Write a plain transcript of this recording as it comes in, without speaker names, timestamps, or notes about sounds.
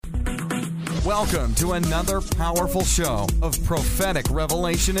Welcome to another powerful show of prophetic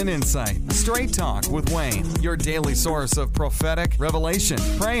revelation and insight. Straight Talk with Wayne, your daily source of prophetic revelation,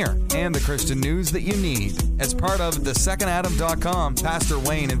 prayer, and the Christian news that you need. As part of thesecondadam.com, Pastor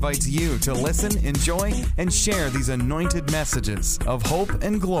Wayne invites you to listen, enjoy, and share these anointed messages of hope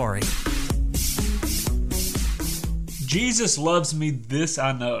and glory. Jesus loves me, this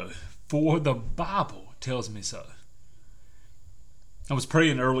I know, for the Bible tells me so. I was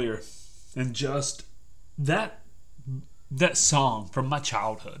praying earlier, and just that song from my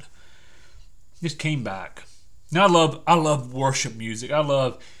childhood just came back. Now I love worship music. I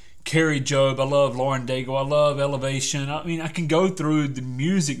love Carrie Job. I love Lauren Daigle. I love Elevation. I mean, I can go through the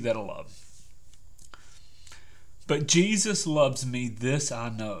music that I love. But Jesus loves me, this I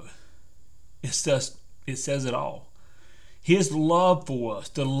know. It says it all. His love for us,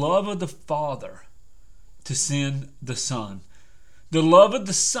 the love of the Father to send the Son, the love of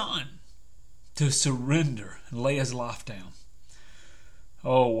the Son to surrender and lay his life down.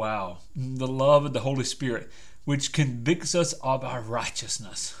 Oh, wow. The love of the Holy Spirit, which convicts us of our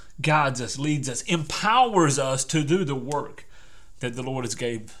righteousness, guides us, leads us, empowers us to do the work that the Lord has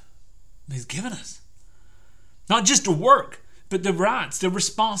given us. Not just the work, but the rights, the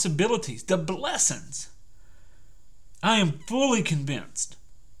responsibilities, the blessings. I am fully convinced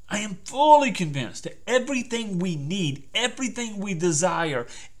that everything we need, everything we desire,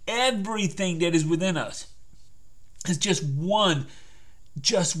 everything that is within us is just one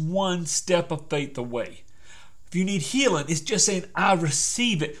step of faith away. If you need healing, it's just saying, I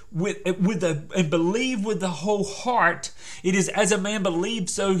receive it and believe with the whole heart. It is as a man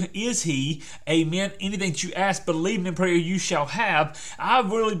believes, so is he. Amen. Anything that you ask, believing in prayer, you shall have. I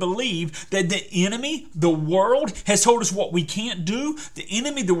really believe that the enemy, the world, has told us what we can't do. The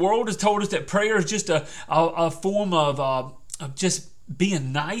enemy, the world, has told us that prayer is just a form of just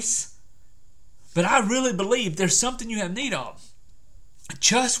being nice. But I really believe there's something you have need of.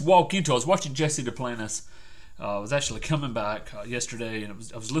 Just walk into it. I was watching Jesse Duplantis. I was actually coming back yesterday, and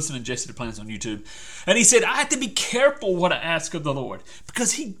I was listening to Jesse Duplantis on YouTube. And he said, I have to be careful what I ask of the Lord,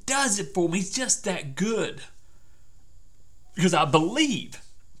 because he does it for me. He's just that good. Because I believe.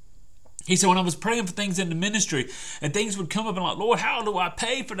 He said, when I was praying for things in the ministry, and things would come up, and I'm like, Lord, how do I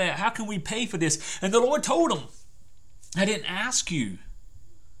pay for that? How can we pay for this? And the Lord told him, I didn't ask you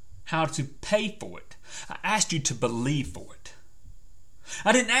how to pay for it. I asked you to believe for it.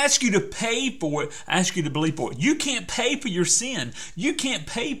 I didn't ask you to pay for it. I asked you to believe for it. You can't pay for your sin. You can't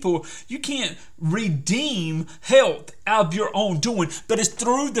redeem health out of your own doing, but it's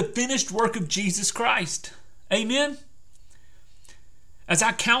through the finished work of Jesus Christ. Amen? As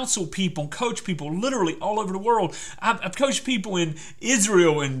I counsel people, coach people literally all over the world, I've coached people in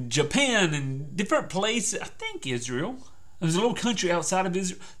Israel and Japan and different places. I think Israel. There's a little country outside of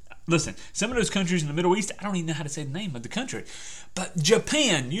Israel. Listen, some of those countries in the Middle East, I don't even know how to say the name of the country. But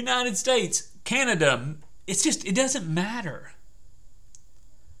Japan, United States, Canada, it doesn't matter.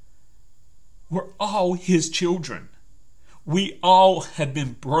 We're all his children. We all have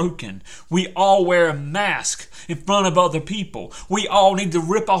been broken. We all wear a mask in front of other people. We all need to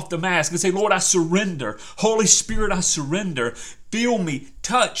rip off the mask and say, Lord, I surrender. Holy Spirit, I surrender. Fill me,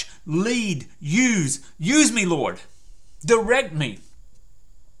 touch, lead, use. Use me, Lord. Direct me.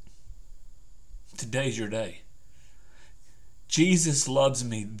 Today's your day. Jesus loves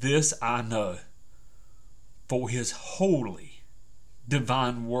me, this I know, for his holy,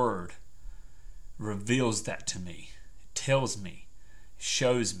 divine word reveals that to me. It tells me,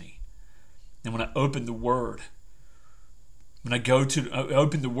 shows me. And when I open the word, when I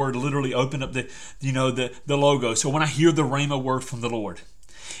open the word, literally open up the logo. So when I hear the Rhema word from the Lord,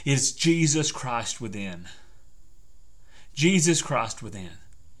 it's Jesus Christ within. Jesus Christ within.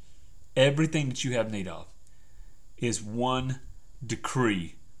 Everything that you have need of is one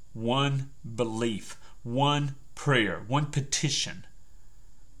decree, one belief, one prayer, one petition,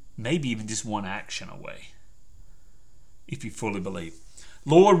 maybe even just one action away, if you fully believe.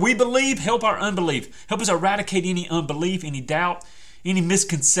 Lord, we believe, help our unbelief. Help us eradicate any unbelief, any doubt, any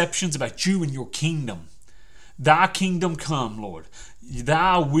misconceptions about you and your kingdom. Thy kingdom come, Lord.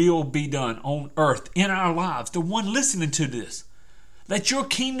 Thy will be done on earth, in our lives. The one listening to this. Let your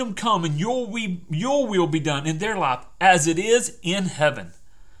kingdom come and your will be done in their life as it is in heaven.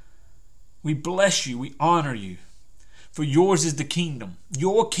 We bless you. We honor you. For yours is the kingdom.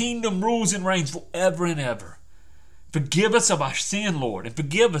 Your kingdom rules and reigns forever and ever. Forgive us of our sin, Lord, and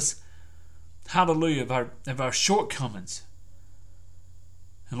forgive us, hallelujah, of our shortcomings.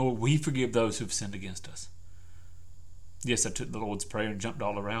 And Lord, we forgive those who have sinned against us. Yes, I took the Lord's Prayer and jumped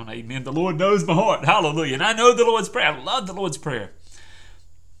all around. Amen. The Lord knows my heart. Hallelujah. And I know the Lord's Prayer. I love the Lord's Prayer.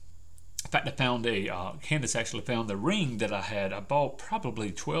 fact, I found Candace actually found the ring that I bought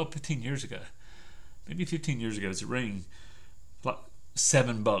probably 12, 15 years ago. Maybe 15 years ago. It's a ring, like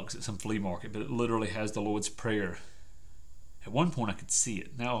 $7 at some flea market, but it literally has the Lord's Prayer. At one point I could see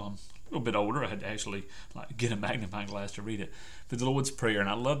it. Now I'm a little bit older. I had to actually get a magnifying glass to read it. But the Lord's Prayer, and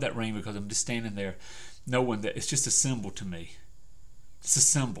I love that ring because I'm just standing there knowing that it's just a symbol to me. It's a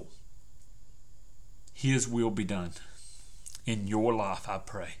symbol. His will be done in your life, I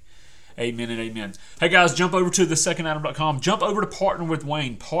pray. Amen and amen. Hey guys, jump over to thesecondadam.com. Jump over to Partner with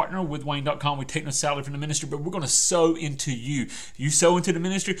Wayne. Partnerwithwayne.com. We take no salary from the ministry, but we're going to sow into you. You sow into the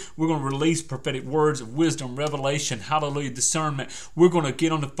ministry, we're going to release prophetic words of wisdom, revelation, hallelujah, discernment. We're going to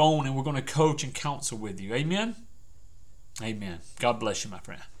get on the phone and we're going to coach and counsel with you. Amen? Amen. God bless you, my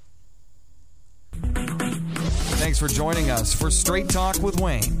friend. Thanks for joining us for Straight Talk with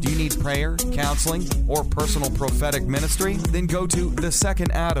Wayne. Do you need prayer, counseling, or personal prophetic ministry? Then go to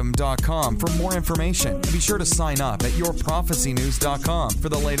thesecondadam.com for more information. And be sure to sign up at yourprophecynews.com for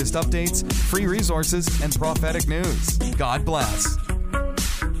the latest updates, free resources, and prophetic news. God bless.